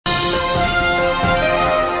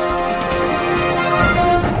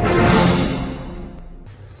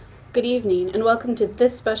Good evening, and welcome to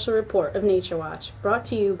this special report of Nature Watch, brought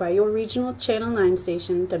to you by your regional Channel 9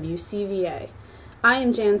 station, WCVA. I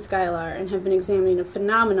am Jan Skylar and have been examining a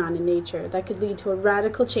phenomenon in nature that could lead to a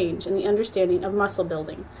radical change in the understanding of muscle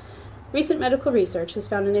building. Recent medical research has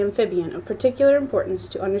found an amphibian of particular importance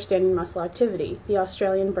to understanding muscle activity, the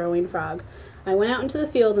Australian burrowing frog. I went out into the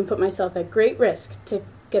field and put myself at great risk to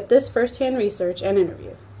get this first-hand research and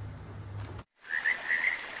interview.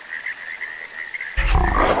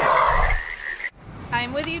 I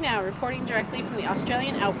am with you now, reporting directly from the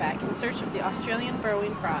Australian outback in search of the Australian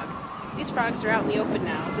burrowing frog. These frogs are out in the open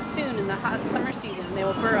now, but soon in the hot summer season they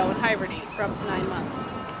will burrow and hibernate for up to 9 months.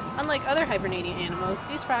 Unlike other hibernating animals,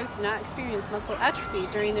 these frogs do not experience muscle atrophy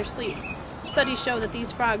during their sleep. Studies show that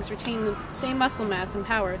these frogs retain the same muscle mass and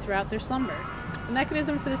power throughout their slumber. The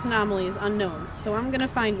mechanism for this anomaly is unknown, so I'm going to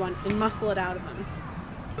find one and muscle it out of them.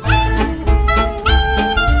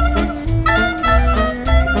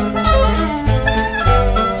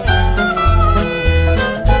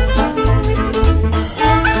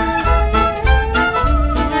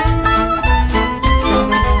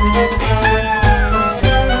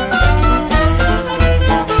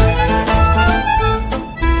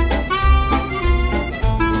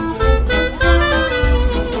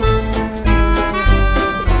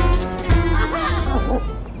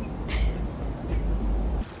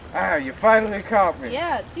 You finally caught me.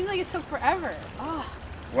 Yeah, it seemed like it took forever.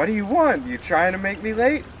 What do you want? You trying to make me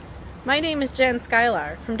late? My name is Jan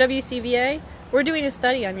Skylar. From WCVA, we're doing a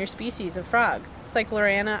study on your species of frog,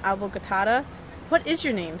 Cyclorana albogotata. What is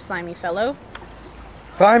your name, slimy fellow?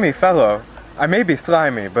 Slimy fellow? I may be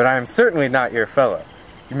slimy, but I am certainly not your fellow.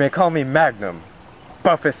 You may call me Magnum,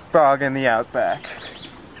 buffest frog in the outback.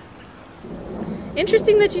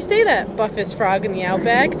 Interesting that you say that, buffest frog in the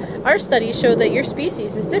outback. Our studies show that your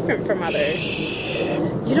species is different from others.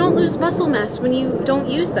 You don't lose muscle mass when you don't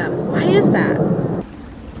use them. Why is that?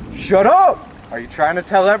 Shut up! Are you trying to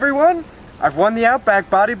tell everyone? I've won the Outback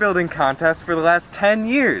bodybuilding contest for the last 10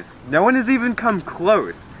 years. No one has even come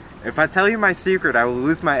close. If I tell you my secret, I will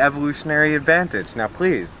lose my evolutionary advantage. Now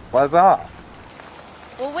please, buzz off.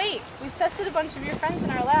 Well, wait. We've tested a bunch of your friends in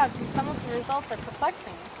our labs, and some of the results are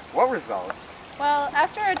perplexing. What results? Well,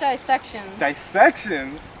 after our dissections...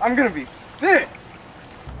 Dissections? I'm gonna be sick!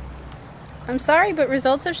 I'm sorry, but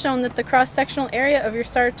results have shown that the cross-sectional area of your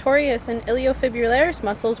sartorius and iliofibrillaris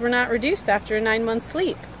muscles were not reduced after a 9-month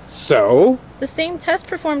sleep. So? The same test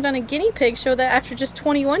performed on a guinea pig showed that after just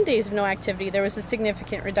 21 days of no activity, there was a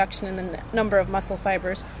significant reduction in the number of muscle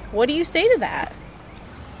fibers. What do you say to that?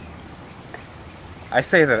 I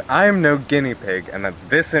say that I am no guinea pig and that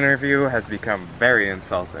this interview has become very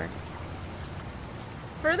insulting.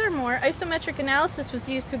 Furthermore, isometric analysis was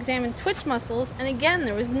used to examine twitch muscles, and again,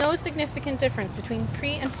 there was no significant difference between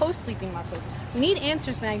pre- and post-sleeping muscles. We need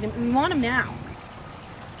answers, Magnum, and we want them now.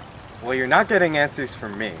 Well, you're not getting answers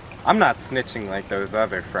from me. I'm not snitching like those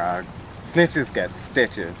other frogs. Snitches get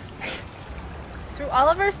stitches. Through all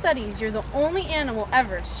of our studies, you're the only animal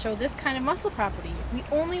ever to show this kind of muscle property. We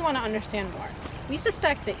only want to understand more. We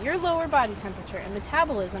suspect that your lower body temperature and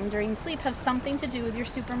metabolism during sleep have something to do with your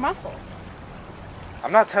super muscles.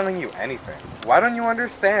 I'm not telling you anything. Why don't you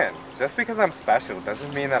understand? Just because I'm special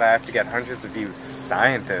doesn't mean that I have to get hundreds of you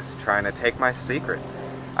scientists trying to take my secret.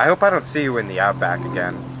 I hope I don't see you in the outback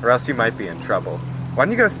again, or else you might be in trouble. Why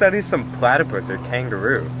don't you go study some platypus or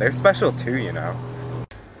kangaroo? They're special too, you know.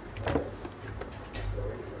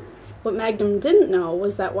 What Magnum didn't know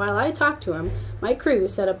was that while I talked to him, my crew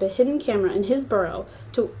set up a hidden camera in his burrow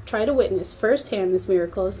to try to witness firsthand this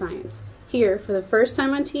miracle of science. Here, for the first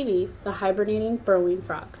time on TV, the hibernating burrowing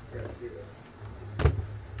frog.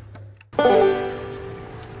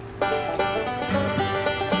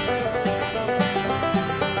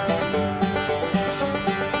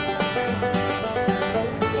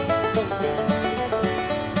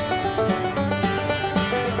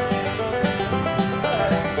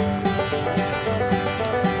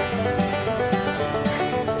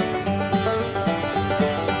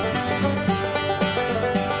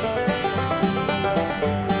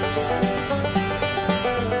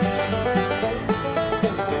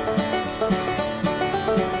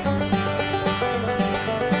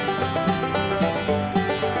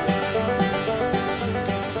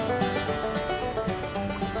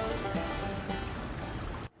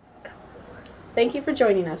 Thank you for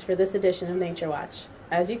joining us for this edition of Nature Watch.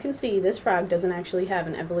 As you can see, this frog doesn't actually have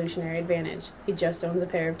an evolutionary advantage. He just owns a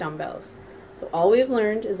pair of dumbbells. So all we've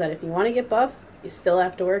learned is that if you want to get buff, you still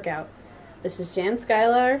have to work out. This is Jan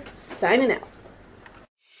Skylar, signing out.